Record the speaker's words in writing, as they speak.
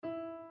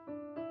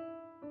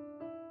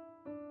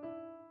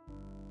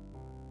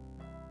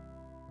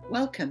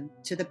Welcome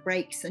to the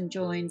Breaks and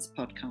Joins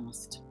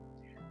podcast.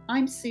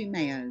 I'm Sue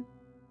Mayo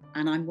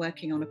and I'm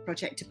working on a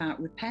project about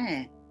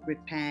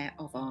repair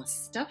of our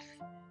stuff,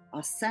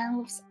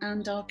 ourselves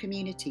and our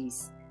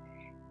communities.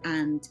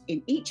 And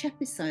in each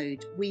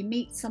episode, we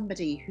meet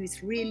somebody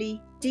who's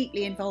really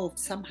deeply involved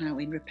somehow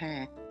in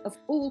repair of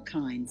all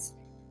kinds.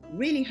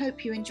 Really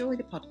hope you enjoy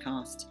the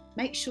podcast.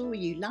 Make sure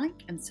you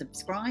like and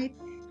subscribe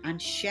and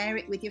share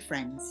it with your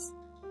friends.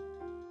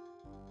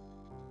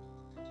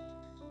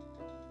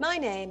 My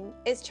name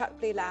is Chuck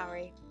Blue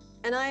Lowry,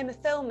 and I am a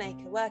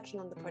filmmaker working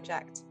on the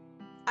project.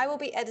 I will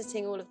be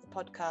editing all of the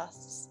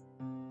podcasts.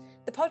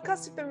 The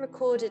podcasts have been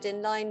recorded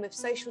in line with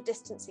social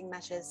distancing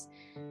measures,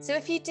 so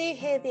if you do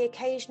hear the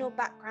occasional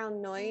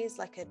background noise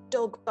like a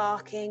dog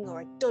barking or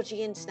a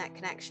dodgy internet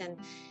connection,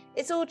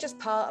 it's all just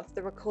part of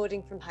the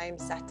recording from home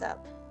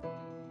setup.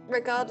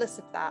 Regardless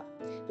of that,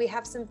 we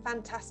have some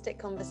fantastic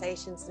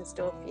conversations in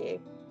store for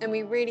you, and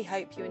we really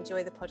hope you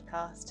enjoy the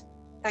podcast.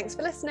 Thanks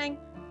for listening.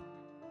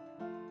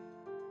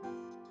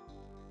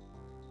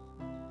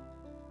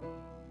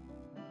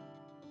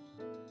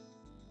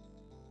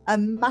 A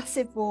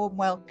massive warm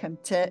welcome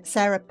to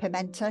Sarah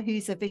Pimenta,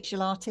 who's a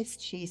visual artist.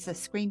 She's a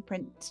screen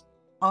print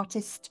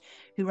artist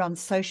who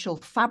runs Social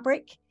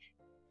Fabric.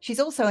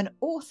 She's also an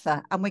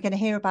author, and we're going to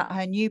hear about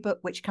her new book,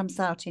 which comes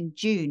out in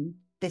June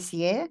this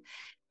year,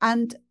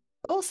 and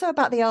also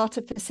about the art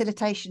of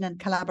facilitation and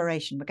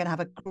collaboration. We're going to have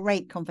a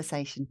great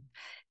conversation.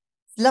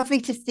 It's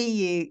lovely to see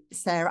you,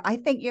 Sarah. I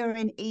think you're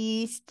in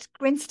East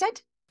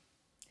Grinstead.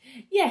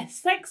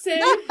 Yes, thanks, Sue.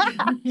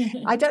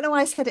 I don't know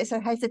why I said it so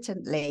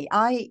hesitantly.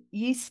 I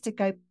used to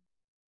go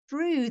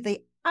through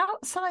the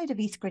outside of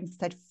East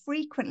Grinstead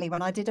frequently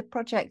when I did a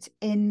project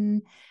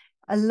in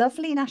a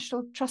lovely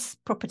National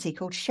Trust property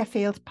called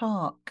Sheffield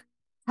Park.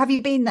 Have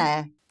you been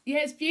there?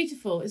 Yeah, it's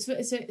beautiful. It's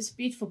a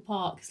beautiful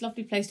park. It's a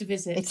lovely place to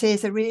visit. It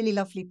is a really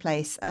lovely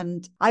place.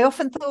 And I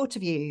often thought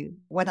of you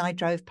when I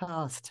drove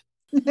past.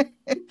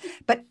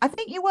 But I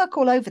think you work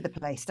all over the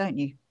place, don't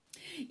you?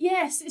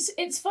 Yes,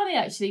 it's funny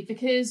actually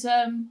because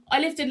I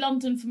lived in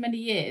London for many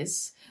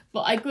years,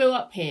 but I grew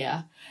up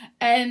here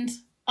and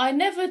I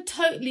never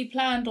totally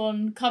planned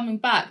on coming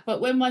back.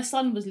 But when my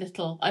son was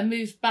little, I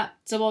moved back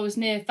so I was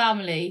near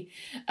family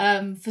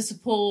for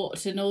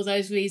support and all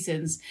those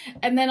reasons.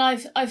 And then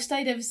I've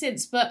stayed ever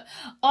since. But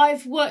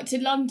I've worked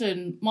in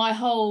London my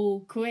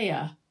whole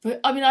career. But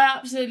I mean, I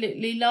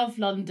absolutely love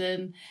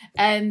London.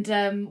 And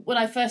when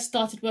I first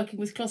started working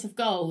with Cloth of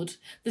Gold,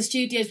 the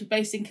studios were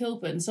based in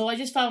Kilburn. So I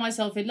just found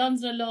myself in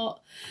London a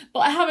lot. But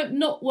I haven't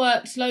not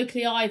worked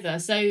locally either.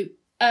 So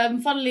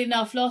funnily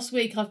enough, last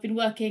week I've been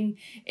working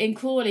in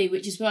Crawley,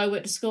 which is where I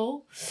went to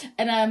school.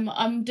 And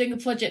I'm doing a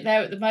project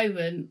there at the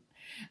moment.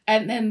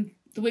 And then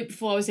the week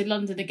before I was in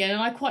London again,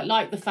 and I quite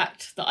like the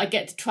fact that I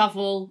get to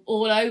travel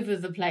all over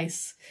the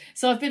place.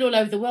 So I've been all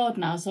over the world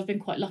now, so I've been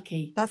quite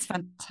lucky. That's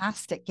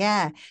fantastic,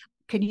 yeah.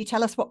 Can you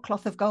tell us what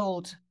Cloth of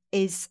Gold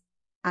is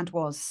and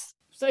was?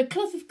 So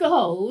Cloth of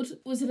Gold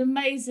was an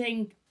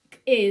amazing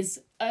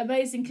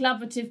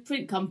collaborative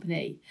print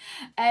company.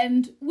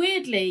 And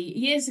weirdly,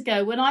 years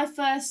ago, when I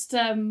first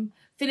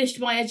finished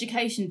my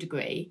education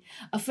degree,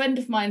 a friend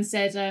of mine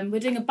said,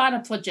 we're doing a banner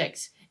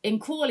project in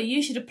Crawley,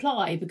 you should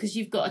apply because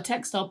you've got a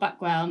textile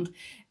background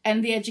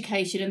and the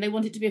education, and they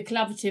want it to be a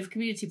collaborative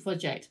community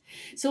project.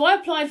 So I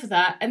applied for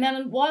that, and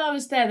then while I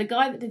was there, the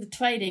guy that did the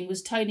training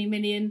was Tony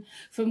Minion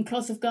from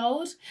Cloth of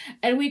Gold,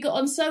 and we got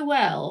on so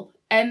well,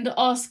 and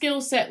our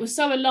skill set was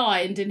so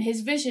aligned, and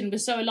his vision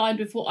was so aligned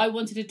with what I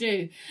wanted to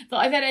do, that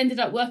I then ended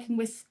up working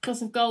with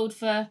Cloth of Gold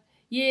for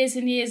years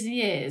and years and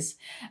years.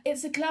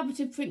 It's a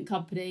collaborative print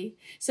company.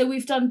 So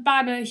we've done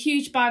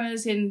huge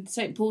banners in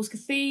St. Paul's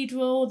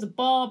Cathedral, the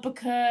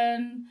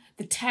Barbican,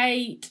 the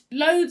Tate,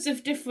 loads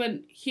of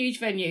different huge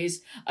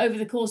venues over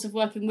the course of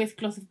working with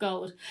Cloth of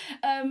Gold.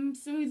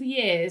 Through the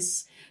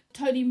years,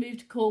 Tony moved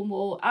to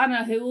Cornwall.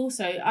 Anna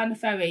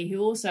Ferry, who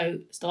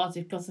also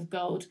started Cloth of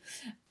Gold,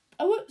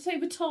 I won't say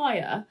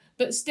retire,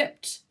 but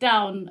stepped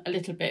down a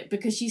little bit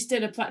because she's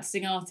still a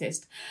practicing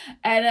artist.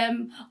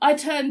 And I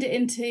turned it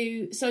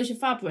into Social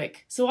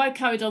Fabric. So I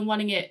carried on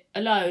running it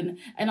alone,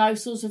 and I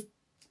sort of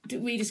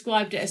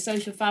re-described it as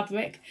Social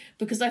Fabric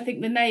because I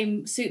think the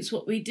name suits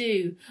what we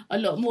do a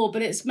lot more,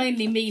 but it's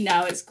mainly me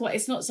now.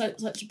 It's not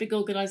such a big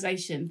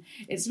organisation.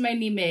 It's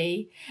mainly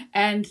me,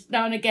 and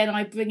now and again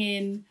I bring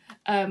in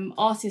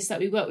artists that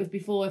we worked with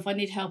before if I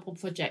need help on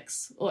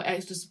projects or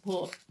extra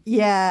support.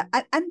 Yeah,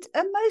 and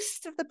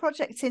most of the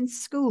projects in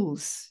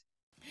schools.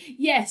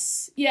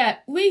 Yes, yeah.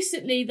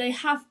 Recently they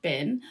have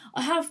been.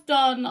 I have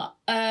done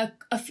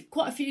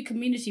quite a few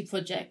community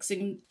projects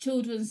in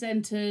children's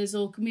centres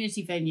or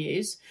community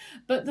venues,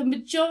 but the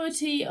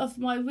majority of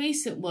my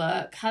recent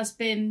work has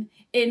been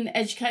in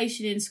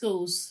education in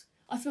schools.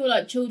 I feel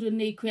like children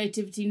need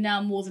creativity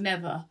now more than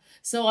ever.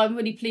 So I'm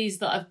really pleased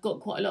that I've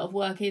got quite a lot of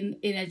work in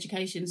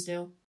education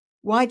still.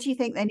 Why do you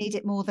think they need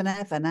it more than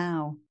ever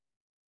now?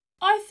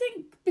 I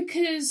think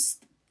because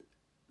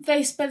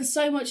they spend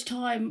so much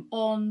time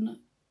on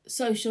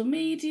social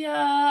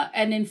media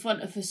and in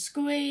front of a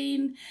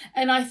screen.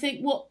 And I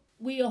think what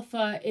we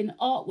offer in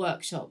art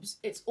workshops,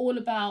 it's all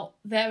about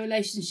their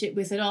relationship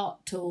with an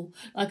art tool,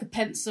 like a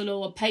pencil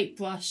or a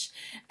paintbrush,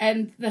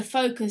 and the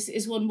focus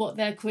is on what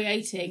they're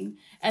creating,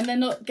 and they're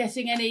not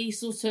getting any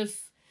sort of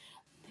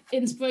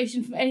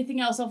inspiration from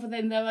anything else other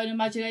than their own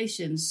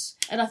imaginations.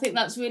 And I think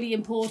that's really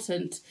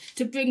important,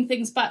 to bring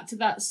things back to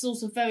that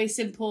sort of very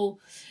simple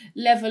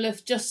level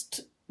of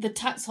just the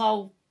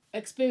tactile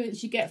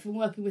experience you get from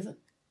working with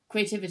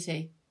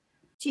creativity.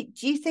 Do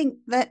you think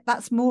that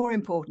that's more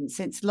important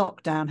since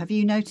lockdown? Have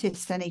you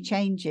noticed any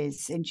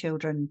changes in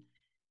children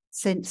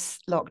since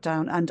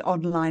lockdown and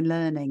online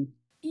learning?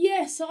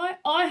 Yes,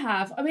 I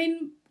have. I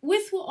mean,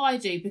 with what I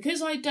do,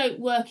 because I don't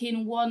work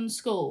in one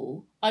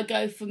school, I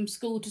go from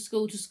school to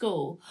school to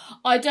school,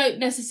 I don't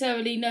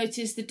necessarily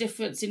notice the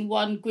difference in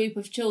one group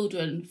of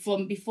children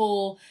from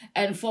before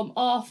and from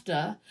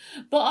after.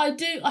 But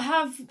I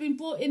have been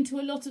brought into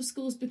a lot of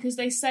schools because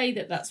they say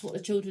that that's what the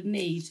children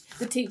need.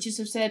 The teachers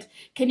have said,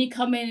 can you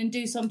come in and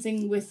do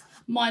something with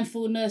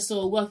mindfulness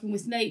or working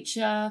with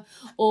nature?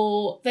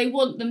 Or they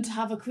want them to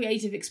have a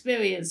creative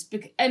experience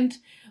and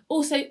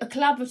also a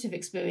collaborative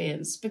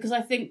experience, because I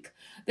think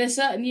there's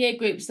certain year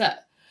groups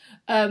that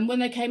when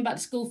they came back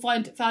to school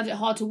found it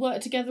hard to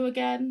work together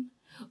again,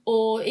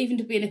 or even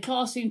to be in a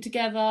classroom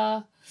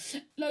together.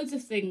 Loads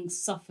of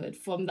things suffered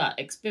from that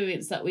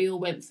experience that we all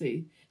went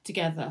through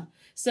together.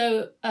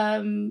 So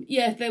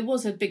there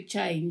was a big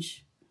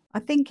change. I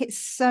think it's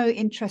so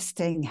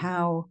interesting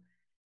how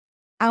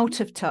out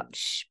of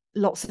touch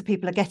lots of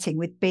people are getting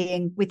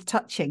with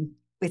touching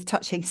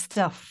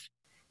stuff,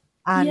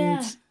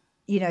 and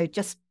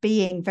just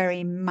being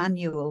very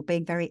manual,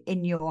 being very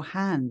in your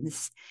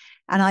hands.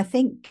 And I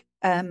think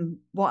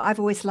what I've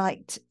always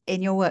liked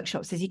in your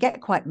workshops is you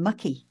get quite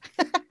mucky.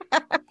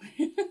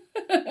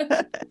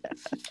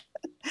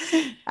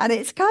 And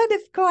it's kind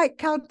of quite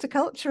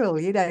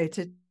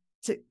countercultural,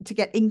 to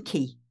get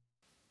inky.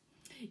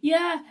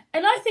 Yeah,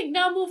 and I think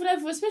now more than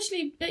ever,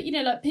 especially,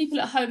 like people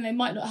at home, they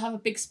might not have a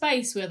big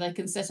space where they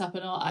can set up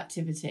an art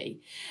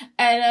activity.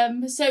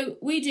 And so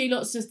we do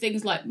lots of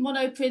things like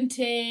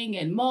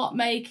monoprinting and mark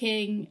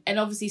making and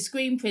obviously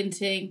screen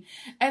printing.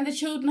 And the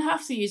children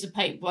have to use a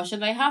paintbrush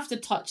and they have to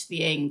touch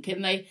the ink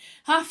and they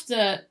have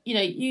to,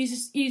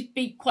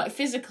 be quite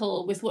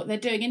physical with what they're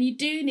doing. And you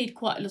do need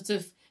quite a lot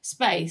of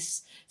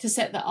space to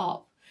set that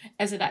up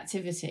as an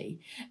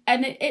activity.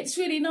 And it's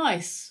really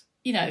nice.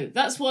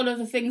 That's one of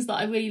the things that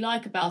I really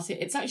like about it.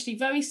 It's actually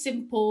very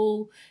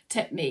simple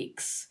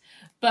techniques,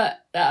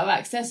 but that are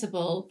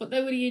accessible, but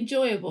they're really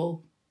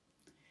enjoyable.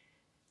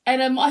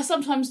 And I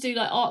sometimes do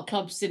like art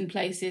clubs in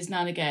places now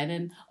and again,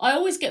 and I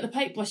always get the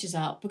paintbrushes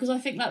out because I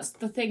think that's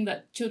the thing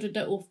that children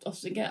don't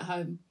often get at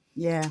home.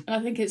 Yeah. And I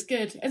think it's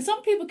good. And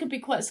some people can be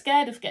quite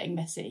scared of getting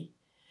messy.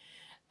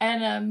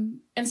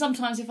 And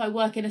sometimes if I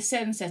work in a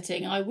Sen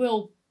setting, I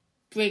will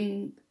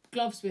bring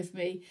gloves with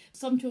me.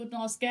 Some children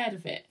are scared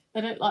of it. They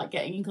don't like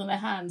getting ink on their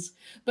hands.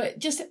 But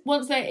just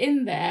once they're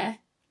in there,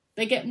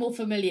 they get more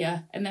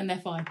familiar and then they're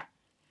fine.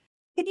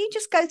 Can you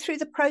just go through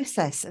the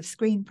process of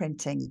screen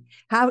printing?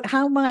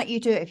 How might you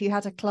do it if you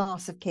had a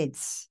class of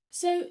kids?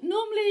 So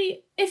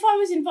normally, if I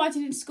was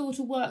invited in school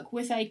to work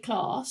with a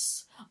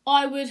class,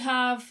 I would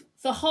have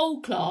the whole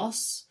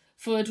class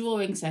for a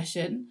drawing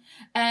session.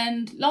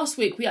 And last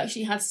week we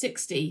actually had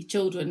 60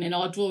 children in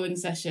our drawing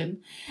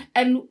session.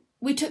 And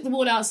we took them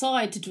all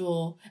outside to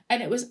draw,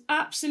 and it was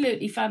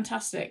absolutely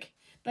fantastic.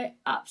 They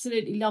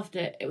absolutely loved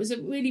it. It was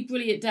a really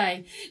brilliant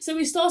day. So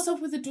we start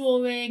off with a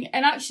drawing,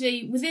 and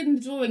actually within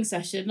the drawing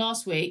session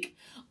last week,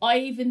 I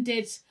even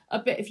did a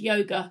bit of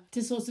yoga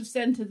to sort of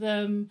centre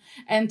them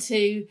and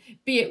to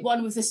be at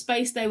one with the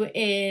space they were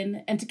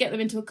in and to get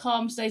them into a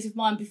calm state of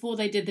mind before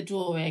they did the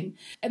drawing.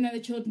 And then the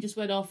children just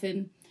went off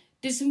and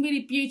did some really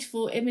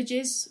beautiful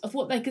images of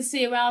what they could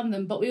see around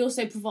them, but we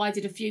also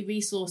provided a few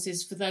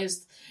resources for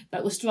those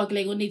that were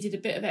struggling or needed a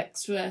bit of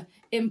extra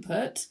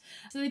input.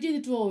 So they do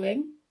the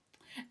drawing,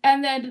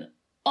 and then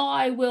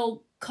I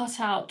will cut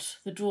out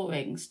the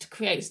drawings to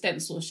create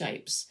stencil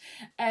shapes.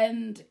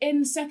 And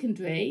in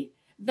secondary,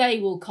 they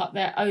will cut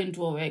their own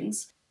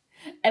drawings,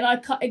 and I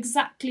cut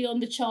exactly on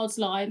the child's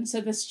line,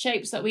 so the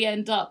shapes that we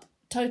end up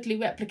totally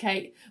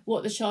replicate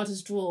what the child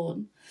has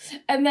drawn.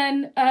 And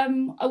then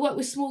I work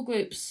with small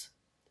groups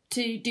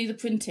to do the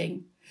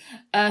printing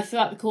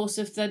throughout the course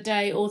of the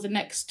day or the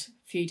next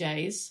few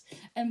days.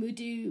 And we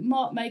do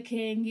mark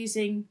making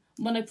using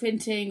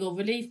monoprinting or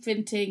relief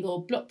printing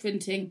or block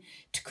printing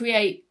to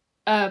create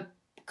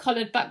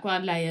coloured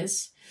background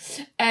layers,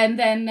 and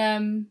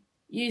then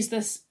use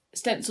the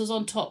stencils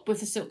on top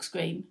with a silk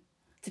screen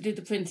to do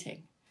the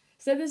printing.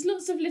 So there's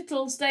lots of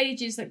little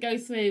stages that go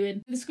through,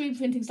 and the screen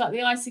printing's like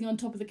the icing on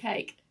top of the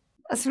cake.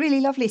 That's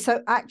really lovely.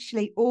 So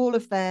actually all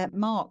of their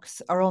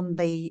marks are on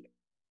the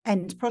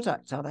end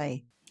product, are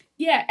they?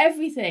 Yeah,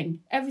 everything.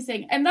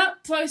 And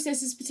that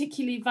process is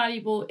particularly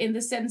valuable in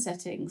the Sen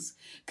settings,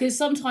 because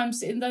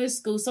sometimes in those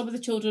schools, some of the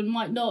children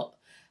might not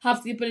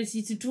have the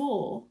ability to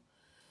draw.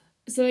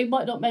 So they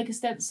might not make a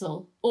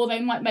stencil, or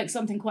they might make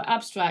something quite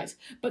abstract,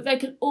 but they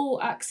can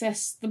all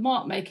access the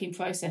mark making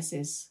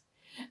processes.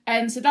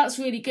 And so that's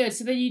really good.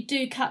 So then you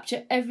do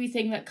capture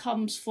everything that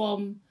comes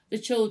from the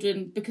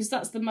children, because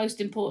that's the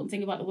most important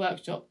thing about the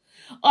workshop.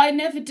 I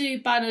never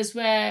do banners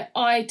where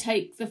I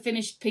take the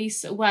finished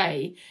piece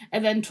away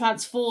and then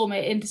transform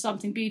it into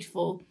something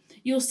beautiful.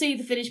 You'll see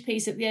the finished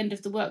piece at the end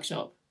of the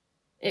workshop.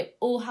 It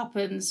all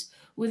happens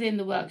within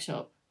the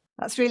workshop.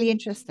 That's really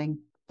interesting.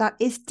 That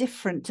is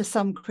different to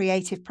some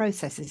creative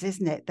processes,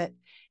 isn't it? That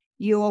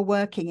you're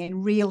working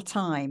in real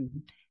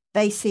time.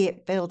 They see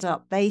it build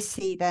up. They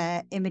see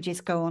their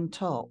images go on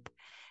top.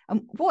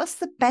 And what's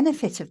the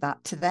benefit of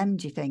that to them,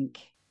 do you think?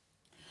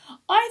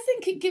 I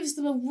think it gives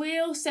them a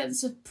real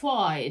sense of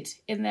pride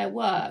in their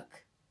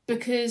work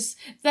because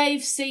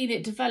they've seen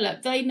it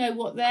develop. They know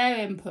what their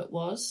input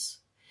was.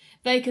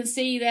 They can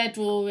see their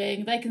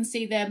drawing, they can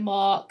see their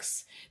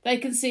marks, they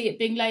can see it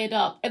being laid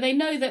up, and they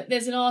know that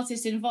there's an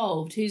artist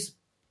involved who's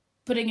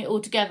putting it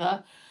all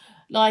together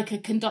like a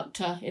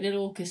conductor in an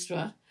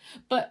orchestra.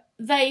 But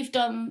they've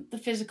done the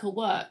physical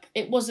work.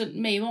 It wasn't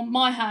me.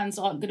 My hands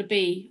aren't going to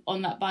be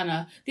on that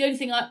banner. The only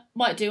thing I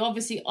might do,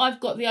 obviously, I've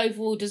got the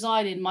overall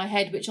design in my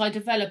head, which I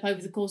develop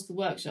over the course of the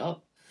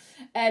workshop.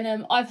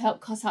 And I've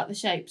helped cut out the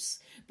shapes.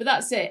 But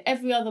that's it.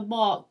 Every other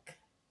mark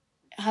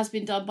has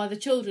been done by the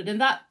children. And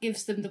that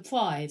gives them the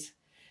pride.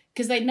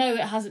 Because they know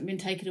it hasn't been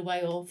taken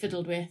away or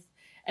fiddled with.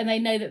 And they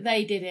know that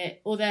they did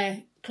it or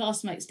their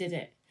classmates did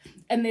it.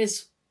 And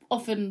there's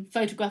often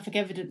photographic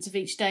evidence of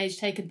each stage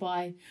taken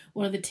by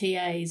one of the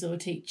TAs or a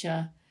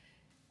teacher,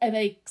 and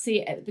they see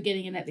it at the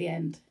beginning and at the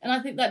end. And I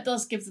think that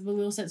does give them a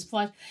real sense of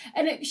pride.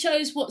 And it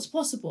shows what's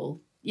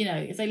possible, you know,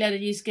 if they learn a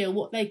new skill,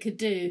 what they could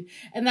do.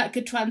 And that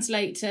could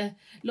translate to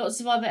lots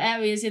of other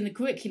areas in the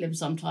curriculum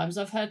sometimes.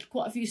 I've heard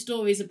quite a few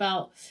stories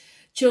about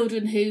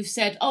children who've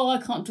said, oh,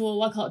 I can't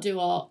draw, I can't do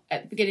art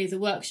at the beginning of the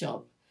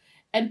workshop.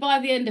 And by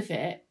the end of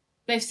it,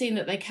 they've seen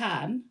that they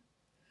can.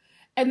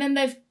 And then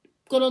they've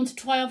gone on to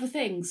try other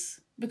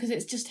things because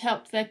it's just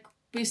helped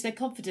boost their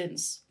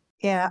confidence.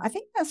 Yeah, I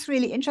think that's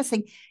really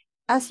interesting.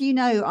 As you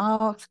know,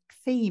 our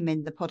theme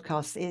in the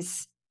podcast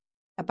is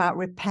about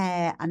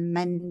repair and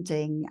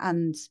mending.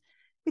 And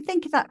we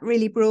think of that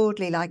really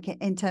broadly, like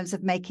in terms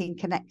of making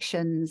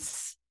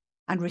connections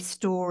and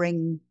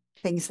restoring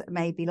things that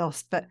may be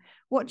lost. But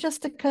what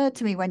just occurred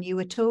to me when you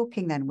were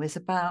talking then was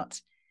about,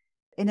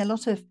 in a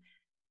lot of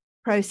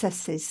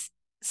processes,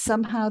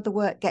 somehow the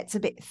work gets a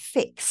bit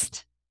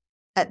fixed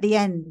at the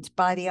end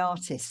by the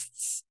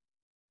artists.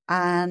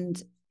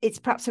 And it's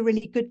perhaps a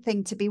really good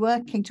thing to be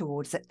working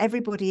towards, that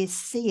everybody is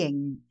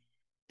seeing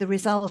the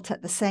result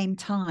at the same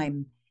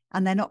time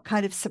and they're not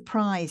kind of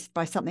surprised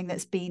by something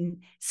that's been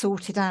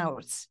sorted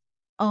out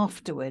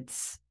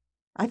afterwards.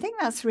 I think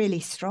that's really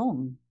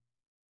strong.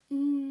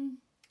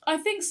 I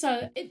think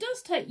so. It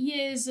does take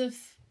years of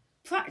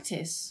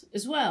practice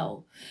as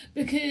well,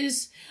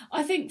 because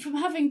I think from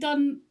having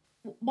done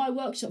my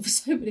workshop for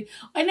so many,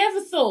 I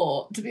never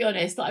thought, to be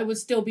honest, that I would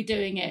still be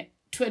doing it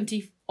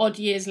 20 odd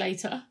years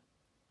later.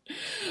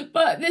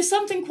 But there's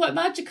something quite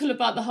magical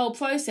about the whole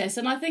process,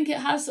 and I think it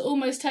has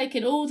almost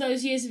taken all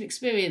those years of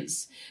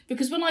experience,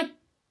 because when I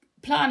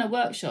plan a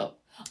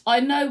workshop, I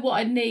know what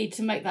I need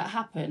to make that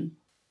happen.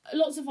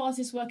 Lots of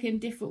artists work in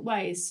different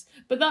ways,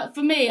 but that,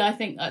 for me, I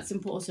think that's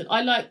important.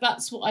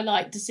 That's what I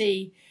like to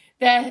see,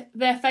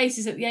 their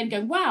faces at the end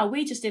going, wow,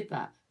 we just did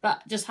that.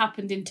 That just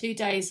happened in 2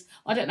 days.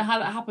 I don't know how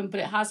that happened,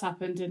 but it has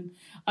happened.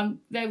 And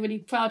they're really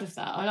proud of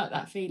that. I like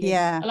that feeling.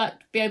 Yeah. I like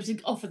to be able to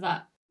offer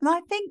that. And I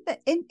think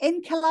that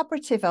in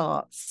collaborative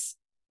arts,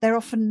 there are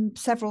often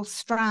several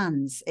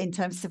strands in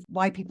terms of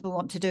why people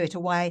want to do it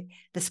or why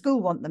the school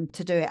want them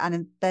to do it.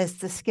 And there's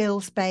the skill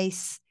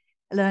space,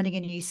 learning a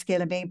new skill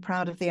and being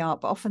proud of the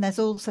art. But often there's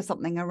also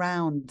something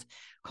around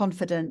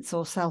confidence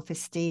or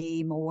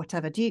self-esteem or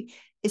whatever. Do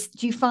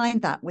you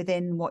find that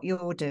within what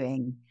you're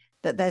doing,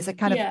 that there's a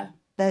kind of,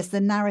 there's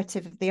the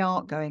narrative of the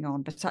art going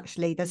on, but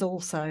actually there's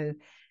also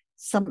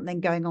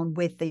something going on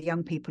with the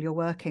young people you're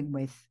working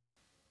with?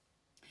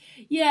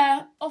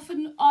 Yeah,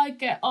 often I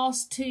get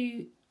asked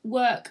to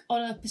work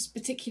on a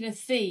particular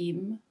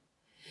theme.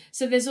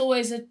 So there's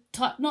always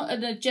not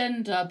an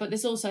agenda, but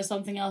there's also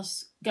something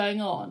else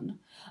going on.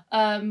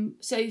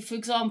 So, for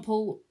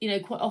example,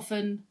 quite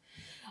often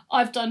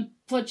I've done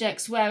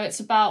projects where it's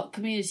about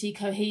community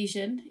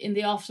cohesion in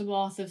the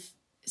aftermath of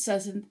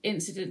certain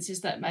incidences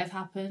that may have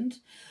happened,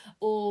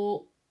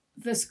 or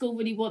the school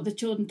really want the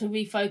children to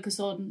refocus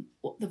on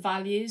what the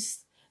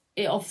values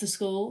of the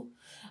school.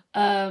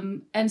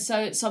 And so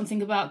it's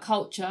something about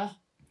culture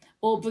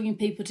or bringing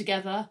people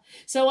together.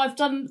 So I've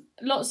done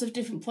lots of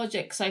different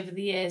projects over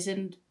the years,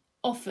 and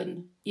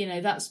often,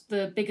 that's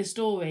the bigger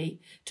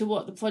story to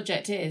what the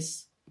project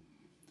is.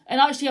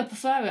 And actually I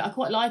prefer it. I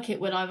quite like it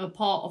when I'm a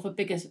part of a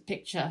bigger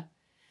picture.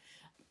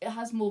 It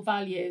has more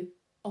value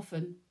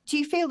often. Do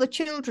you feel the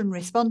children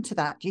respond to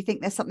that? Do you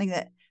think there's something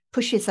that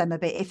pushes them a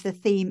bit if the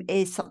theme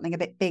is something a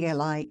bit bigger,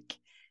 like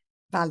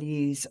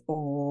values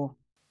or...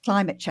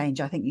 climate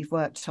change, I think you've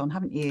worked on,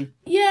 haven't you?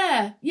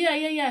 Yeah.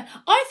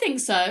 I think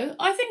so.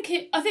 I think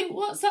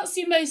that's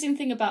the amazing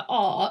thing about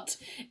art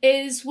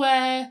is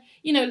where,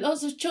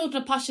 lots of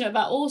children are passionate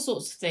about all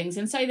sorts of things,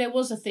 and say there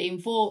was a theme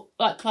for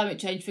like climate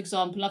change, for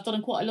example. I've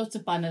done quite a lot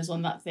of banners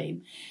on that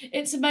theme.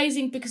 It's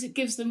amazing because it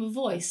gives them a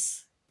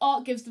voice.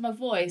 Art gives them a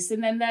voice,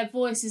 and then their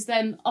voice is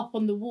then up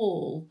on the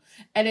wall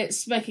and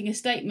it's making a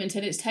statement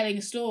and it's telling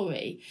a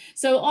story.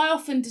 So I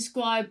often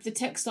describe the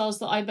textiles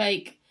that I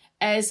make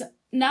as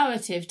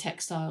narrative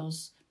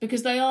textiles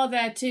because they are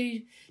there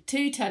to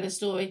tell a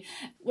story.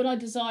 When I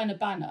design a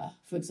banner,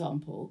 for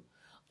example,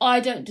 I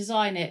don't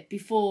design it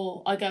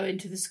before I go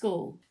into the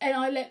school, and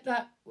I let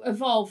that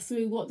evolve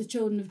through what the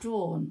children have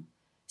drawn.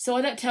 So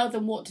I don't tell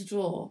them what to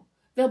draw.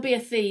 There'll be a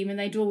theme and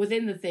they draw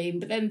within the theme,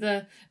 but then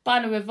the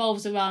banner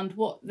revolves around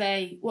what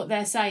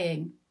they're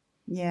saying.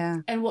 Yeah.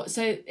 And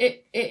so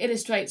it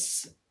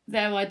illustrates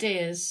their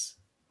ideas.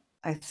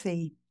 I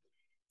see.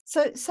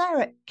 So,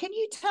 Sarah, can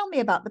you tell me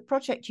about the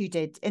project you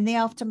did in the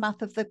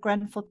aftermath of the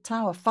Grenfell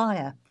Tower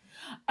fire?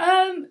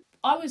 I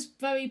was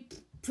very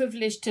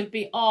privileged to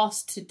be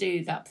asked to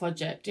do that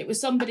project. It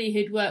was somebody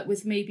who'd worked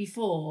with me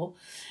before,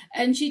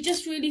 and she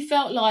just really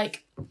felt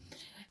like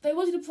they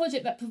wanted a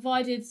project that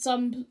provided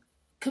some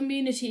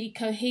community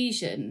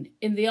cohesion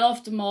in the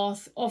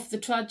aftermath of the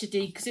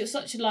tragedy, because it was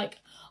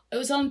it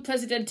was an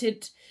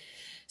unprecedented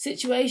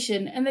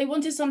situation, and they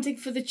wanted something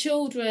for the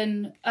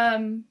children,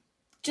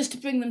 just to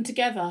bring them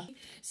together.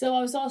 So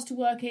I was asked to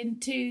work in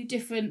 2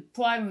 different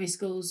primary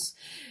schools.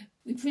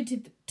 We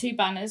printed 2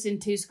 banners in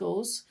 2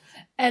 schools,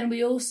 and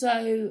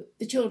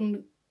the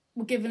children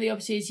were given the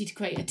opportunity to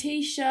create a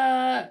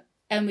T-shirt,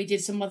 and we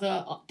did some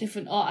other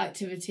different art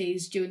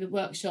activities during the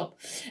workshop.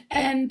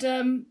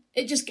 And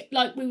it just,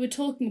 like we were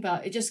talking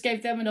about, it just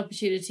gave them an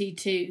opportunity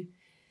to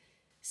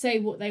say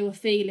what they were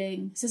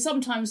feeling. So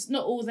sometimes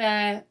not all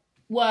their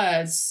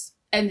words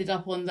ended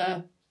up on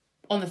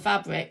the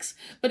fabrics,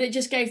 but it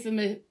just gave them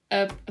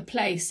a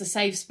place, a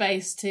safe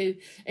space to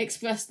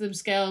express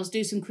themselves,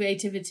 do some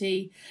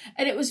creativity.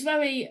 And it was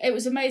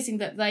amazing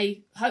that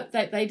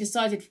they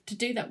decided to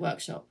do that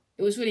workshop.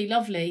 It was really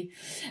lovely.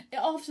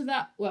 After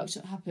that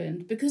workshop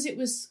happened, because it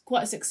was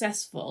quite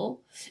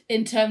successful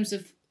in terms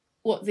of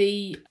what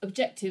the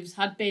objectives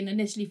had been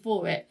initially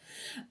for it,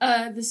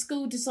 the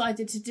school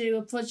decided to do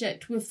a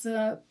project with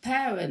the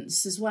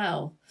parents as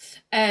well.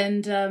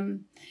 And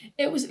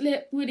it was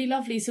really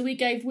lovely. So we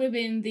gave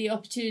women the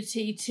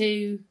opportunity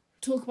to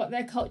talk about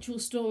their cultural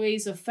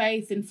stories of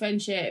faith and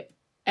friendship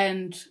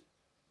and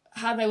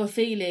how they were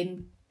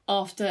feeling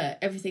after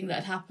everything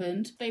that had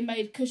happened. They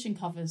made cushion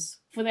covers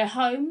for their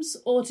homes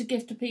or to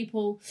give to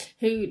people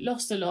who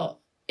lost a lot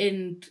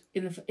in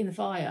the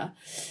fire.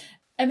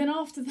 And then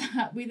after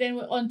that, we then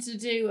went on to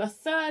do a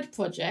 3rd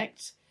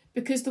project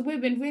because the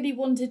women really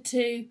wanted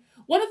to.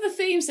 One of the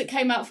themes that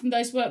came out from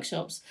those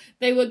workshops,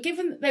 they were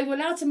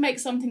allowed to make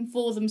something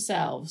for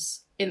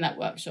themselves in that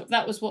workshop.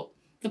 That was what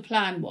the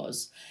plan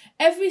was.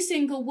 Every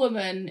single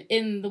woman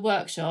in the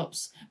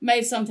workshops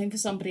made something for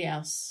somebody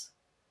else,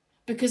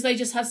 because they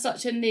just had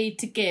such a need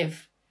to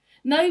give.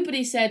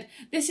 Nobody said,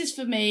 this is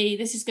for me,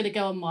 this is going to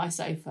go on my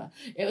sofa.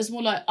 It was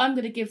more like, I'm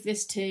going to give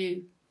this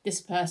to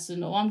this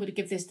person, or I'm going to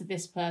give this to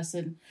this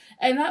person.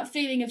 And that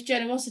feeling of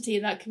generosity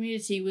in that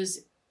community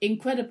was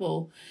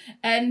incredible.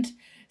 And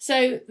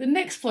so the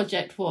next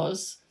project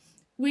was,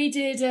 we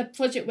did a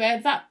project where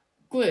that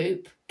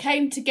group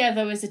came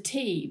together as a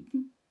team,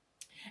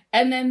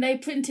 and then they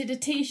printed a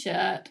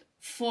T-shirt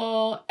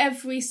for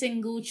every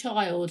single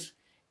child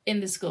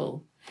in the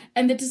school.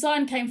 And the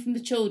design came from the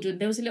children.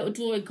 There was a little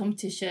drawing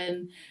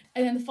competition.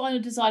 And then the final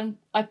design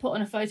I put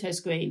on a photo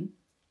screen.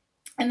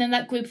 And then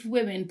that group of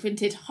women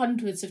printed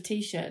hundreds of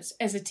T-shirts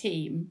as a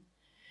team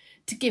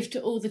to give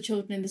to all the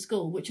children in the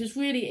school, which was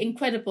really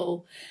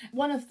incredible.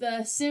 One of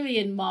the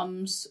Syrian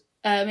mums,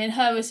 in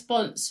her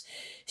response,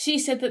 she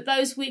said that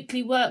those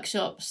weekly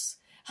workshops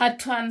had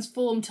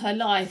transformed her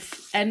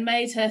life and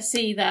made her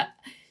see that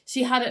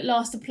she had at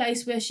last a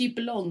place where she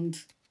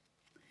belonged.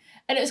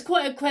 And it was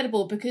quite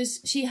incredible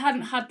because she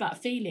hadn't had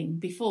that feeling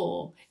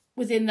before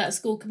within that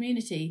school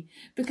community,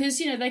 because,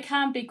 they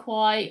can be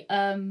quite,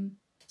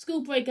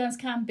 school breakdowns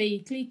can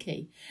be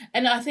cliquey.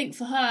 And I think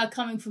for her,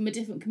 coming from a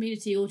different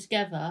community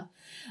altogether,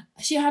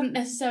 she hadn't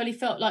necessarily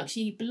felt like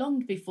she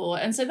belonged before.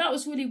 And so that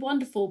was really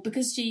wonderful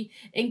because she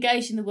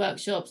engaged in the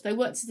workshops. They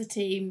worked as a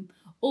team,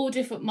 all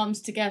different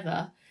mums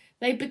together.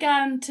 They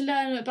began to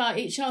learn about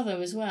each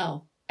other as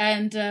well.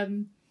 And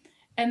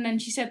then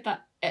she said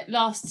that at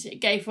last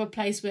it gave her a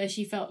place where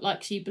she felt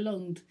like she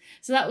belonged.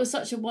 So that was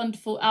such a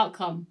wonderful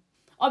outcome.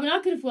 I mean, I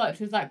could have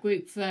worked with that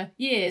group for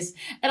years.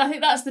 And I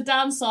think that's the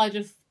downside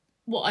of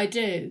what I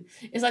do,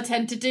 is I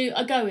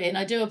go in,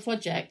 I do a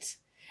project,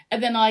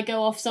 and then I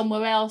go off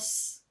somewhere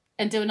else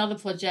and do another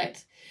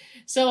project.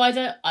 So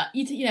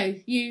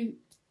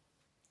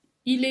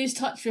you lose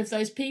touch with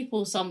those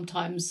people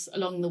sometimes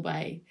along the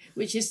way,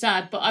 which is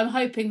sad. But I'm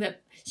hoping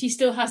that she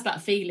still has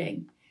that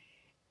feeling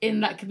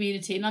in that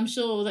community, and I'm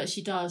sure that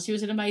she does. She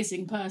was an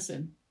amazing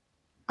person.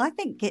 I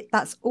think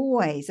that's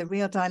always a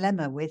real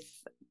dilemma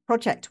with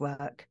project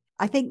work,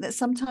 I think that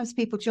sometimes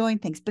people join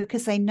things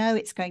because they know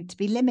it's going to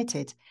be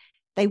limited.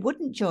 They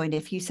wouldn't join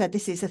if you said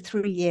this is a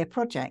 3-year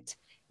project.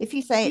 If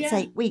you say it's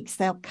 8 weeks,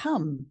 they'll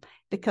come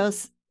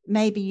because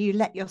maybe you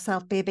let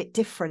yourself be a bit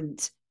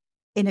different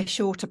in a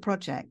shorter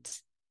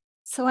project.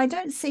 So I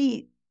don't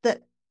see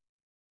that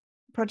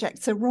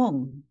projects are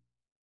wrong,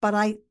 but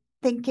I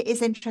think it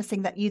is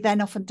interesting that you then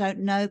often don't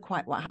know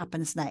quite what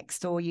happens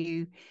next, or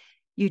you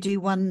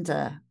do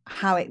wonder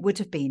how it would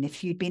have been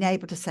if you'd been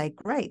able to say,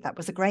 great, that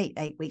was a great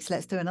 8 weeks,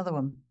 let's do another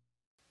one.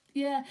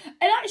 Yeah,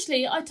 and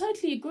actually, I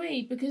totally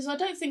agree, because I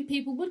don't think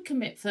people would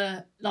commit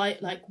for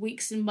like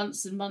weeks and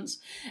months,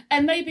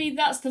 and maybe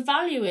that's the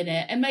value in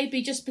it. And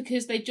maybe just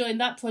because they joined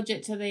that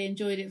project and they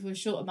enjoyed it for a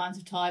short amount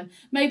of time,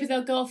 maybe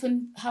they'll go off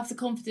and have the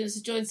confidence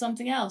to join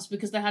something else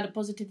because they had a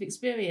positive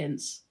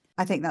experience.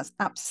 I think that's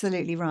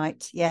absolutely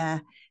right. Yeah,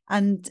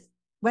 and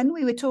when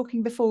we were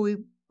talking before,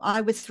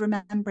 I was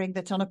remembering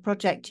that on a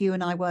project you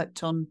and I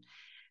worked on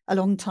a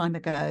long time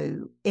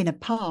ago in a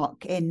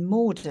park in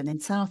Morden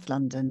in South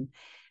London.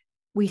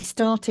 We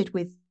started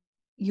with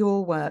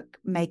your work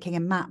making a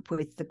map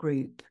with the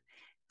group,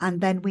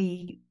 and then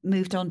we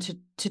moved on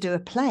to do a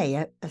play,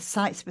 a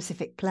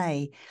site-specific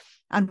play.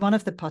 And one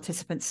of the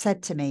participants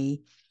said to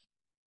me,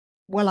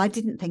 well, I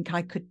didn't think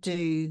I could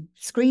do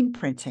screen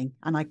printing,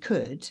 and I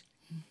could.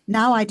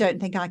 Now I don't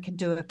think I can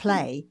do a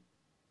play,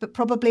 but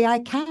probably I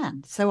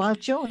can, so I'll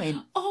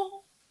join.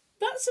 Oh,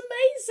 that's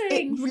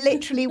amazing. It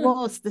literally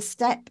was the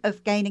step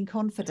of gaining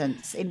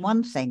confidence in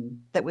one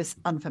thing that was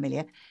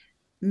unfamiliar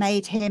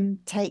made him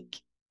take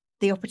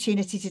the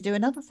opportunity to do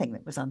another thing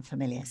that was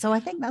unfamiliar. So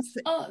I think that's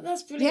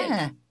brilliant.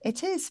 Yeah,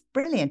 it is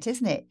brilliant,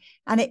 isn't it?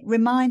 And it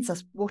reminds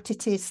us what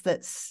it is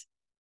that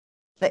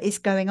is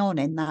going on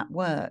in that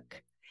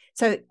work.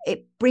 So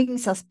it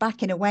brings us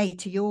back in a way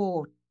to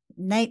your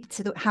name,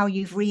 to how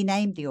you've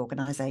renamed the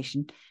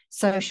organisation,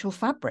 Social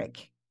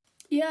Fabric.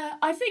 Yeah,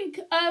 I think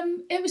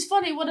it was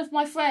funny. One of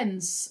my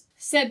friends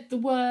said the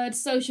word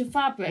social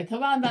fabric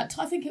around that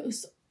time. I think it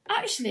was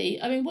actually,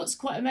 I mean, what's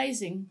quite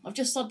amazing, I've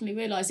just suddenly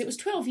realised it was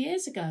 12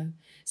 years ago.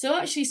 So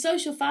actually,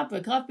 social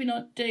fabric, I've been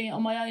doing it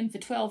on my own for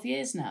 12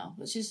 years now,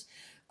 which is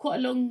quite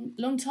a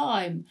long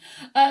time.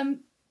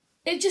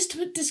 It just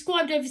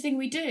described everything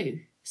we do.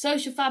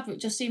 Social fabric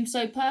just seems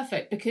so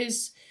perfect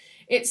because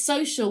it's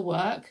social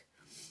work.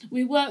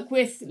 We work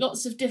with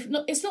lots of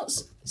different, it's not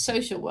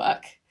social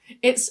work.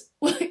 It's,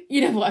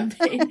 you know what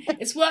I mean?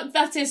 It's work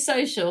that is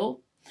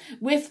social,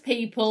 with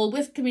people,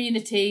 with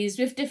communities,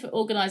 with different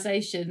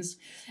organisations,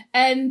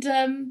 and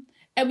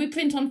we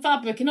print on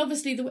fabric. And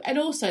obviously,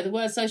 also the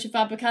word social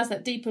fabric has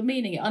that deeper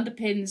meaning. It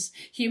underpins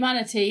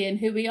humanity and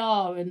who we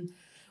are and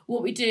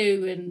what we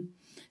do. And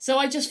so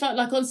I just felt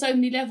like on so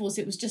many levels,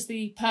 it was just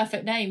the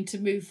perfect name to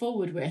move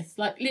forward with,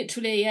 like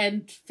literally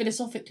and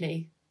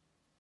philosophically.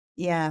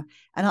 Yeah,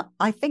 and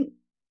I think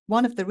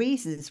one of the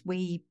reasons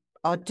we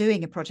are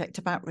doing a project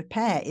about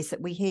repair is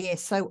that we hear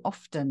so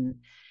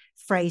often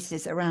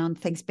phrases around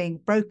things being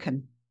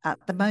broken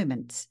at the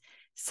moment.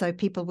 So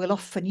people will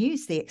often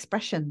use the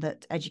expression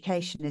that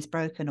education is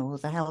broken, or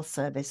the health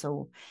service,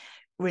 or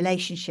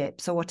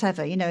relationships, or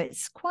whatever. You know,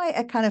 it's quite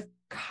a kind of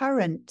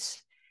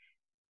current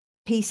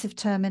piece of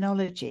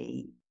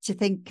terminology to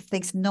think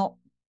things not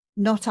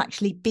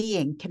actually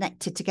being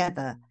connected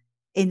together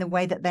in the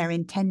way that they're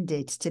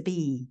intended to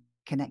be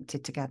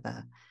connected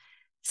together.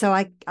 So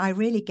I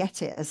really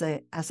get it as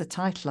a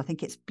title. I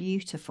think it's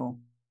beautiful.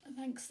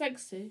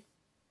 Thanks, Sue.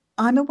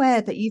 I'm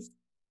aware that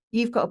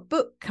you've got a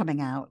book coming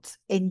out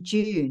in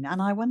June,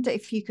 and I wonder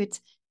if you could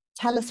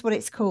tell us what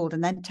it's called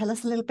and then tell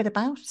us a little bit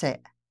about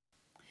it.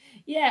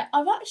 Yeah,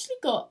 I've actually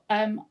got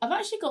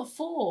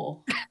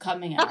 4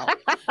 coming out.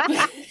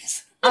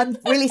 I'm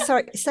really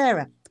sorry,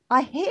 Sarah.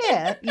 I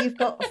hear you've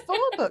got 4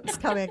 books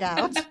coming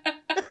out.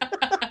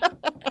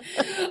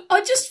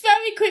 I'll just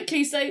very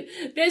quickly. So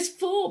there's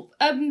 4.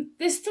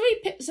 There's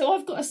 3. So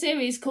I've got a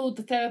series called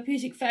The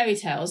Therapeutic Fairy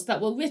Tales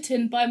that were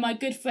written by my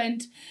good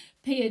friend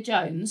Pia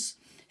Jones,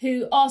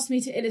 who asked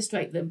me to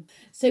illustrate them.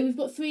 So we've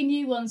got 3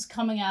 new ones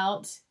coming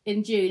out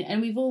in June,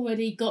 and we've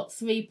already got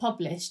 3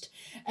 published.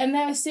 And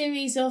they're a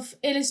series of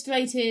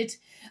illustrated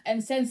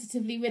and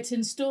sensitively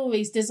written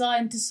stories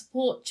designed to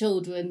support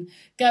children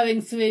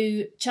going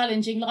through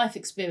challenging life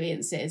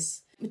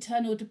experiences.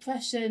 Maternal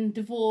depression,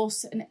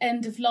 divorce and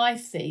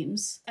end-of-life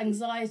themes,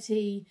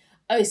 anxiety,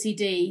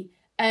 OCD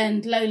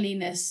and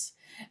loneliness.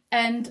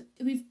 And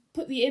we've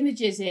put the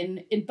images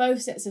in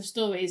both sets of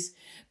stories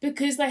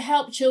because they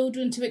help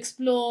children to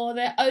explore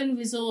their own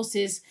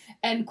resources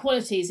and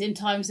qualities in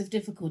times of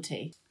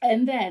difficulty.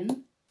 And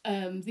then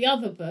the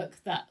other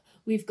book that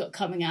we've got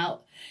coming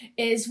out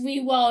is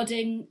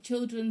Rewilding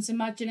Children's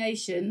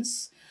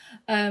Imaginations,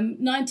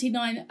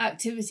 99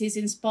 activities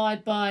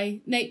inspired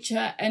by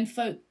nature and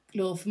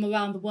folklore from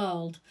around the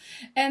world.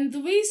 And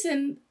the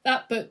reason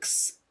that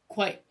book's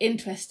quite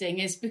interesting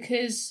is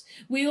because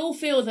we all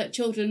feel that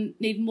children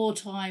need more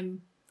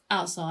time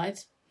outside,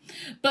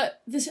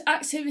 but the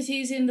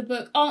activities in the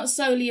book aren't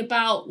solely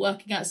about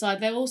working outside.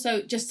 They're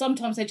also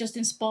sometimes they're just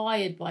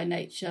inspired by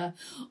nature.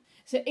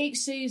 So each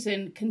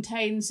season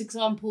contains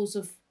examples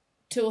of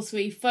 2 or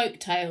 3 folk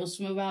tales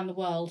from around the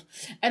world.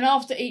 And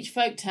after each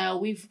folk tale,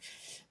 we've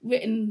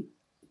written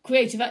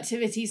creative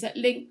activities that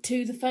link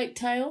to the folk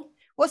tale.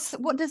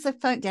 What does a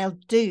folktale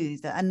do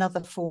that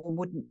another form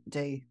wouldn't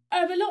do?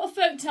 A lot of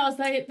folk tales,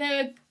 they're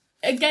an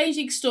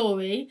engaging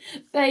story.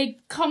 They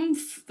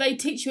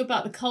teach you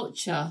about the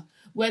culture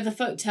where the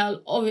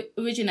folktale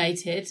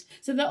originated.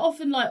 So they're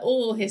often like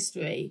oral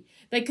history.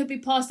 They could be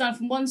passed down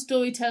from one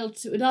storyteller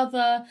to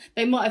another.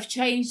 They might have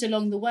changed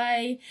along the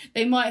way.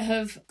 They might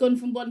have gone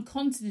from one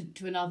continent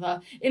to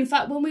another. In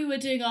fact, when we were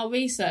doing our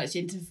research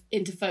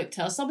into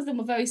folktales, some of them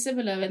were very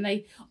similar, and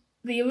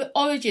the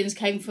origins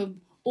came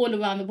from all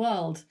around the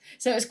world.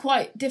 So it's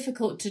quite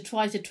difficult to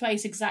try to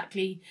trace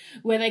exactly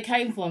where they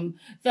came from,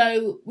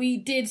 though we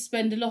did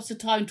spend a lot of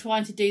time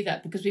trying to do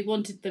that because we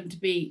wanted them to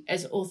be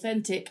as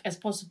authentic as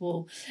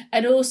possible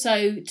and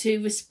also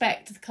to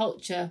respect the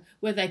culture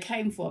where they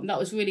came from. That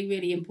was really,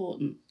 really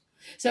important.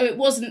 So it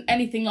wasn't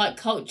anything like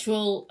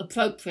cultural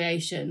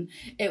appropriation.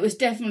 It was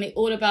definitely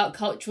all about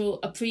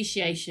cultural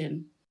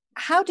appreciation.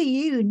 How do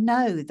you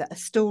know that a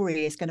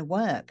story is going to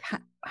work?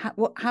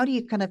 How do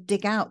you kind of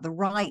dig out the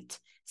right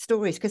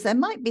stories? Because there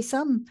might be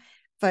some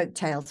folk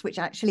tales which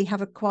actually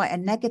have quite a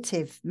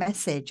negative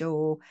message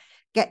or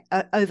get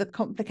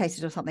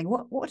overcomplicated or something.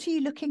 What are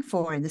you looking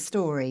for in the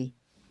story?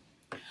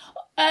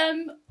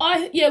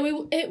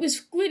 It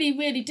was really,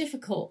 really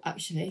difficult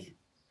actually.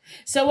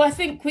 So I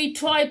think we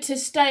tried to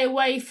stay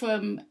away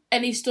from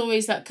any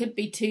stories that could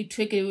be too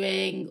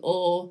triggering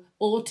or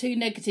too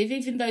negative,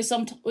 even though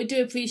we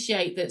do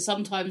appreciate that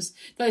sometimes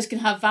those can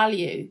have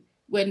value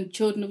when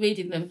children are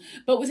reading them.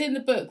 But within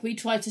the book, we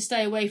tried to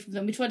stay away from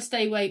them. We tried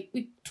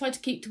to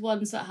keep to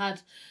ones that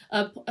had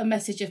a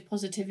message of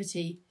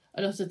positivity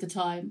a lot of the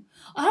time.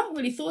 I haven't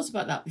really thought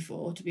about that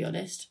before, to be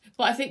honest.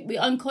 But I think we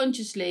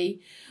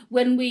unconsciously,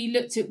 when we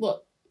looked at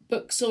what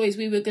book stories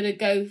we were going to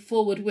go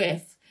forward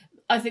with,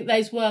 I think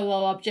those were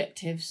our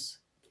objectives.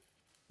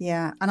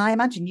 Yeah, and I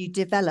imagine you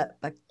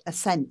develop a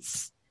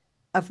sense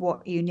of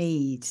what you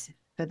need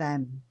for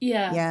them.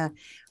 Yeah.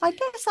 I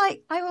guess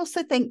I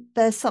also think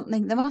there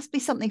must be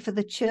something for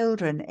the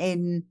children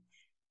in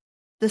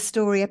the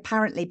story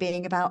apparently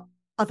being about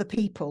other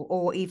people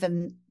or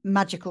even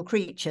magical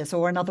creatures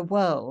or another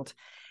world,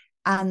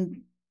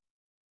 and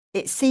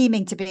it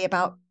seeming to be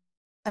about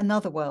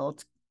another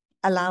world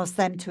allows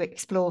them to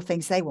explore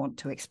things they want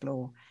to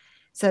explore,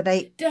 so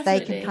they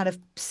can kind of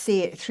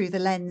see it through the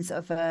lens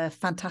of a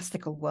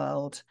fantastical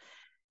world,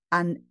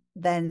 and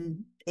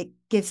then it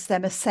gives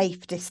them a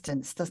safe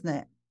distance, doesn't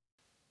it?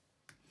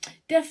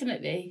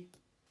 Definitely.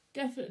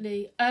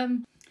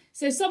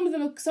 So some of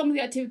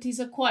the activities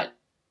are quite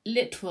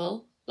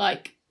literal.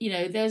 Like,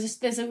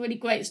 there's a really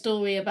great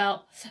story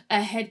about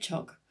a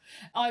hedgehog.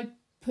 I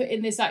put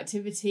in this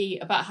activity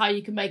about how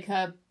you can make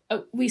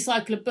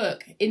recycle a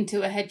book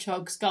into a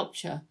hedgehog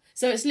sculpture.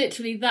 So it's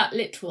literally that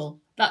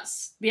literal.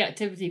 That's the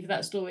activity for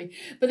that story.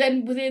 But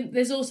then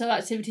there's also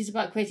activities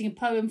about creating a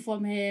poem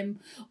from him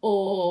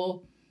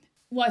or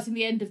writing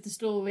the end of the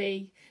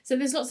story. So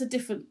there's lots of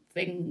different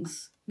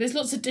things. There's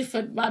lots of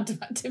different random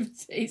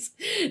activities,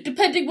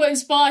 depending what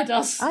inspired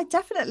us. I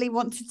definitely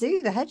want to do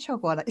the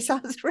hedgehog one. It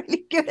sounds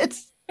really good.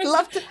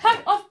 Love to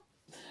have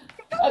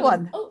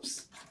one.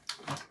 Oops.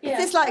 Yeah. Is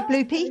this like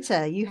Blue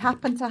Peter? You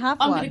happen to have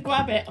one? I'm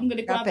going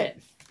to grab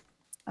it.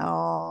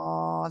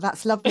 Oh,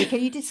 that's lovely. Can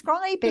you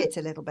describe it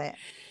a little bit?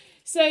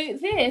 So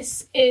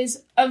this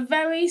is a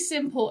very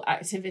simple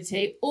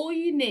activity. All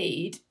you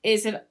need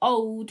is an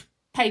old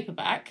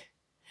paperback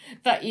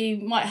that you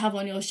might have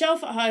on your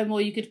shelf at home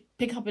or you could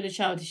pick up in a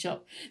charity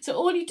shop. So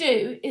all you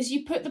do is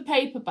you put the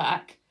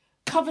paperback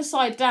cover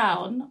side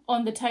down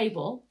on the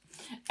table,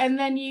 and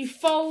then you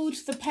fold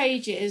the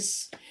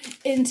pages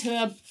into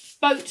a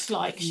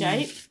boat-like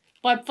shape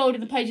by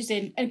folding the pages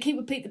in, and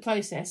repeat the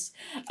process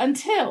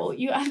until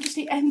you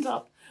actually end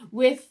up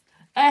with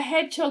a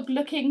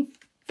hedgehog-looking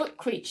book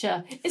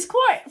creature. It's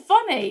quite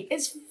funny.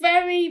 It's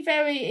very,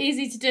 very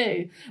easy to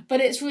do,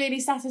 but it's really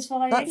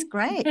satisfying. That's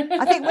great.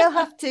 I think we'll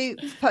have to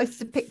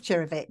post a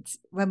picture of it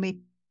when we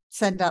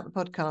send out the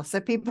podcast so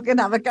people can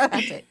have a go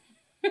at it.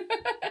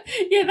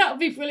 Yeah, that would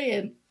be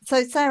brilliant.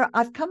 So, Sarah,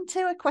 I've come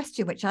to a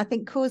question which I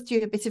think caused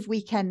you a bit of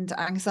weekend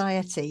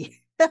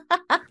anxiety.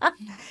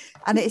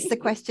 And it's the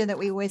question that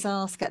we always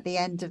ask at the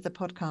end of the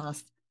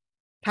podcast.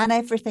 Can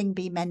everything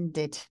be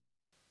mended?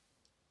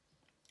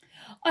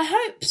 I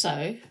hope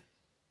so.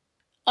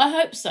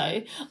 I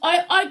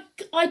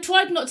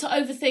tried not to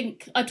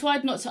overthink. I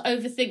tried not to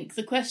overthink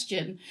the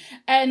question.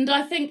 And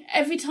I think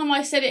every time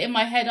I said it in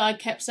my head, I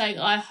kept saying,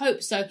 I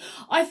hope so.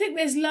 I think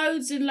there's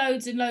loads and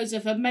loads and loads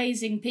of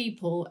amazing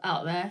people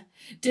out there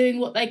doing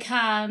what they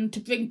can to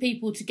bring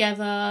people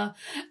together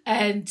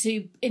and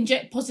to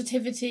inject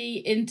positivity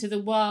into the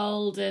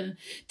world and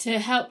to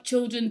help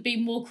children be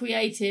more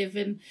creative.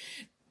 And,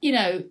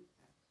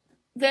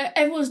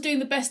 everyone's doing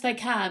the best they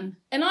can.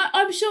 And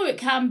I'm sure it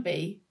can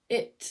be.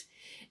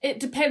 It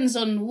depends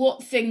on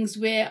what things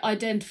we're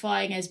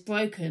identifying as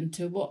broken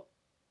to what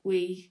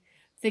we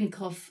think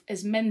of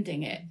as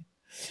mending it.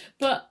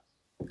 But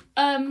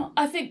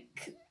I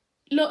think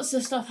lots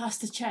of stuff has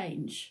to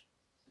change.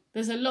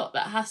 There's a lot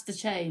that has to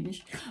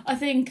change. I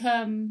think,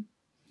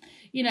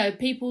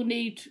 people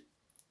need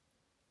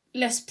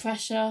less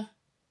pressure.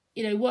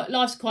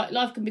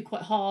 Life can be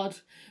quite hard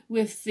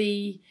with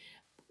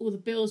all the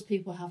bills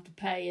people have to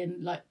pay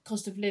and like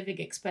cost of living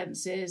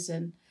expenses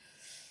and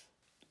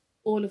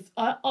all of.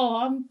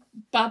 I'm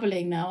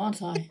babbling now,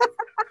 aren't I?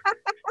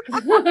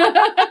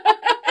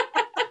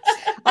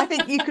 I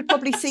think you could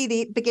probably see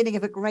the beginning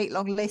of a great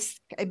long list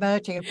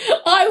emerging of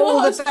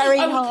all the very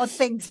hard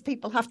things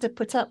people have to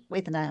put up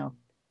with now.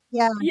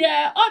 Yeah.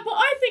 Yeah, but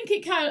I think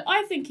it can.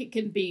 I think it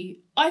can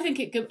be. I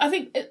think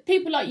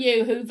people like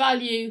you who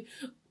value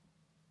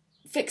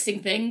fixing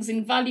things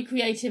and value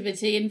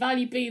creativity and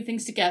value bringing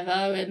things together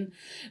and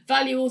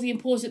value all the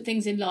important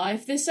things in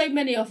life. There's so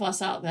many of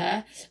us out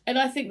there, and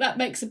I think that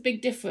makes a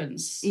big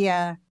difference.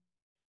 Yeah.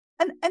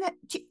 And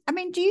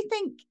do you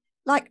think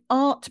like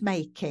art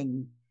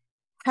making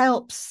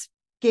helps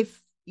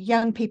give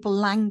young people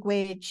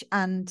language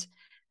and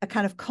a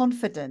kind of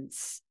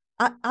confidence?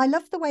 I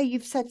love the way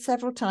you've said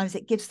several times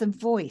it gives them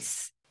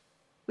voice,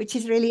 which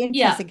is really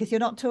interesting because you're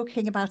not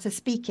talking about a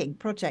speaking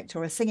project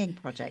or a singing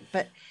project,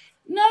 but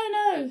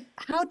no.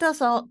 How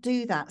does art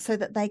do that so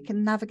that they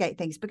can navigate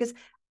things? Because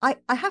I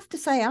have to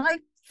say, I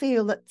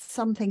feel that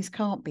some things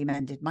can't be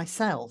mended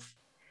myself.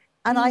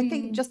 And I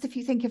think just if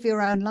you think of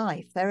your own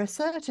life, there are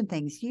certain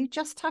things you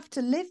just have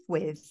to live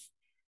with,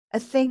 a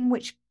thing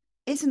which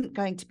isn't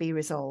going to be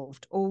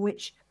resolved or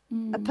which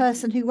a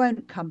person who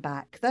won't come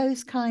back,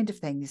 those kind of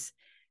things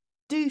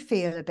do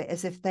feel a bit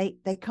as if they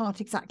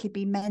can't exactly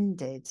be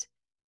mended.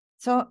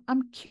 So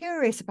I'm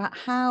curious about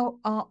how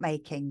art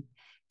making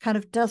kind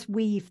of does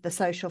weave the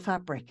social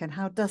fabric and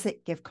how does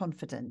it give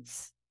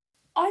confidence?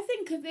 I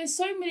think there's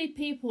so many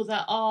people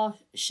that are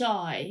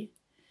shy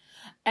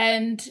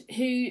and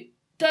who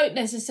don't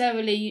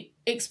necessarily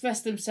express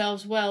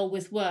themselves well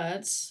with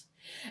words.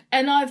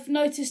 And I've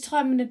noticed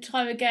time and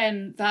time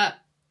again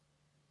that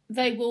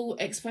they will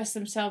express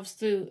themselves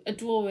through a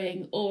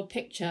drawing or a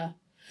picture.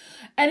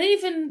 And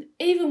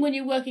even when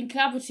you're working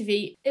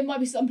collaboratively, it might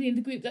be somebody in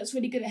the group that's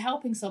really good at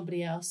helping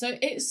somebody else. So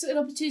it's an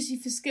opportunity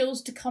for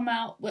skills to come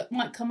out, what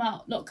might come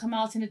out, not come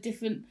out in a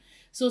different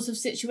sort of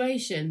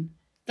situation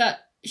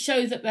that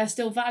show that they're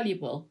still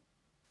valuable.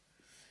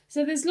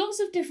 So there's lots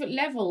of different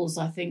levels,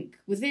 I think,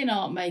 within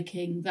art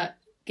making that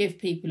give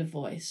people a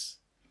voice.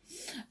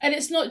 And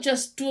it's not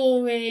just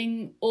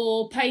drawing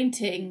or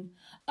painting.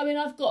 I mean,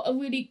 I've got a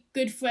really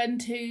good friend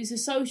who's a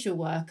social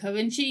worker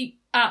and she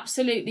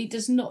absolutely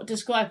does not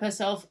describe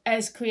herself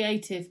as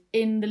creative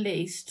in the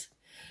least,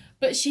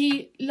 but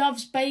she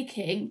loves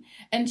baking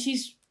and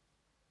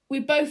we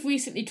both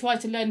recently tried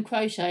to learn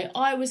crochet.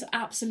 I was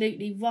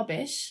absolutely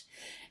rubbish.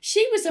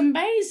 She was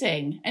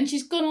amazing and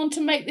she's gone on to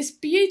make this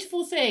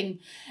beautiful thing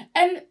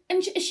and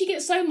she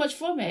gets so much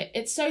from it.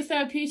 It's so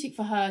therapeutic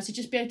for her to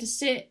just be able to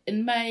sit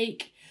and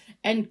make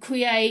and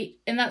create,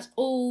 and that's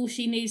all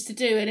she needs to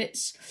do. And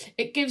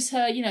it gives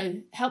her,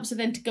 helps her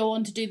then to go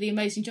on to do the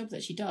amazing job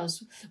that she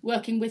does,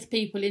 working with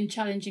people in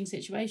challenging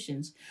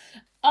situations.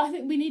 I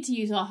think we need to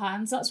use our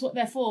hands. That's what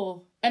they're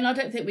for. And I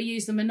don't think we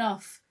use them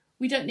enough.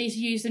 We don't need to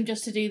use them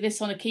just to do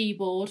this on a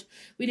keyboard.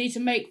 We need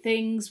to make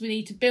things. We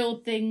need to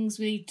build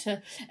things.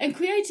 And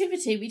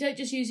creativity, we don't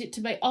just use it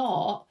to make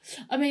art.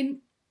 I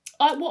mean,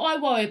 what I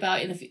worry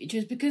about in the future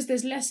is because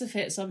there's less of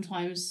it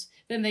sometimes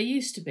than there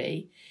used to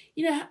be.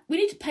 We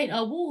need to paint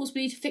our walls.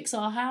 We need to fix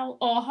our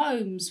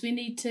homes. We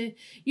need to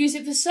use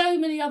it for so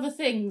many other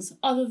things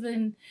other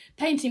than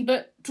painting.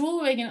 But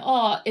drawing and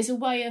art is a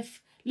way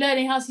of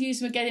learning how to use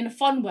them again in a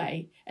fun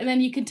way. And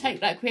then you can take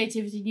that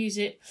creativity and use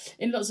it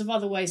in lots of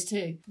other ways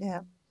too.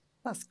 Yeah,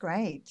 that's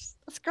great.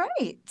 That's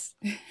great.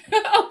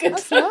 Oh, good.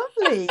 That's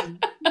lovely.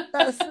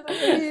 That's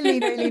really,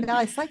 really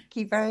nice. Thank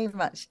you very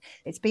much.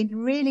 It's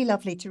been really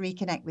lovely to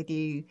reconnect with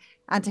you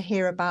and to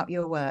hear about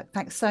your work.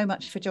 Thanks so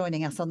much for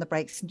joining us on the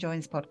Breaks and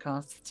Joins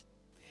podcast.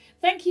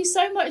 Thank you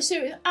so much,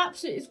 Sue.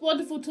 It's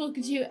wonderful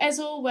talking to you. As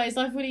always,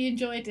 I've really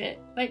enjoyed it.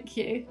 Thank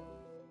you.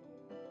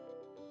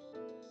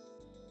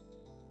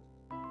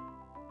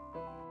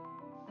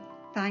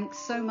 Thanks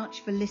so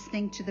much for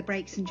listening to the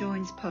Breaks and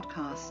Joins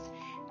podcast,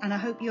 and I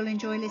hope you'll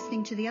enjoy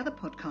listening to the other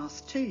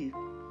podcasts too.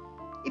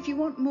 If you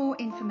want more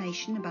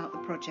information about the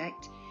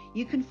project,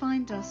 you can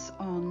find us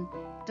on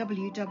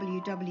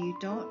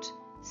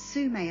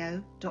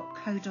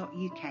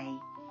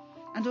www.suemayo.co.uk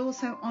and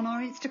also on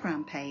our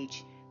Instagram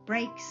page,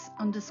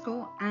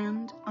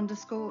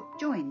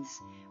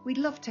 breaks_and_joins. We'd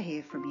love to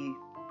hear from you.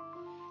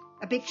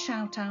 A big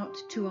shout out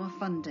to our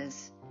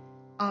funders,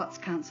 Arts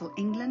Council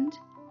England,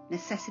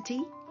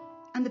 Necessity,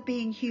 and the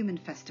Being Human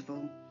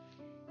Festival.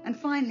 And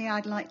finally,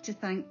 I'd like to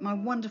thank my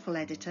wonderful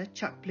editor,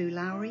 Chuck Blue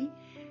Lowry,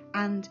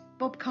 and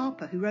Bob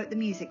Carper, who wrote the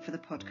music for the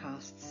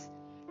podcasts.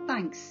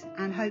 Thanks,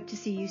 and hope to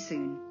see you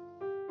soon.